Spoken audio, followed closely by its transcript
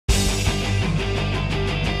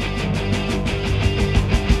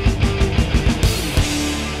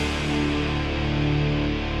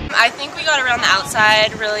think we got around the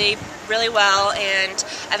outside really well, and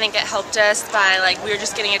I think it helped us by, like, we were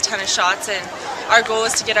just getting a ton of shots, and our goal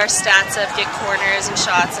was to get our stats up, get corners and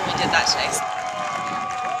shots, and we did that today.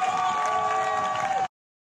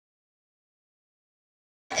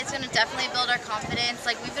 It's going to definitely build our confidence.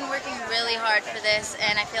 Like, we've been working really hard for this,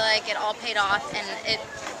 and I feel like it all paid off, and it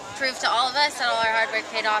proved to all of us that all our hard work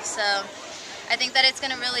paid off. So I think that it's going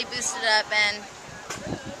to really boost it up, and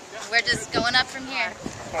we're just going up from here.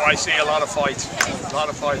 Oh, I see a lot of fight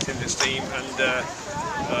in this team, and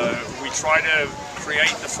we try to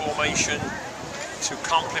create the formation to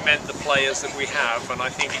complement the players that we have, and I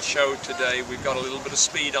think it showed today. We've got a little bit of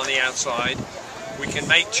speed on the outside. We can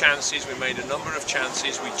make chances. We made a number of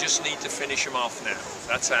chances. We just need to finish them off now.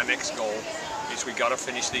 That's our next goal. Is we got to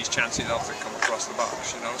finish these chances off that come across the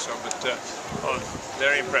box, you know. So, but I'm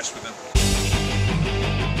very impressed with them.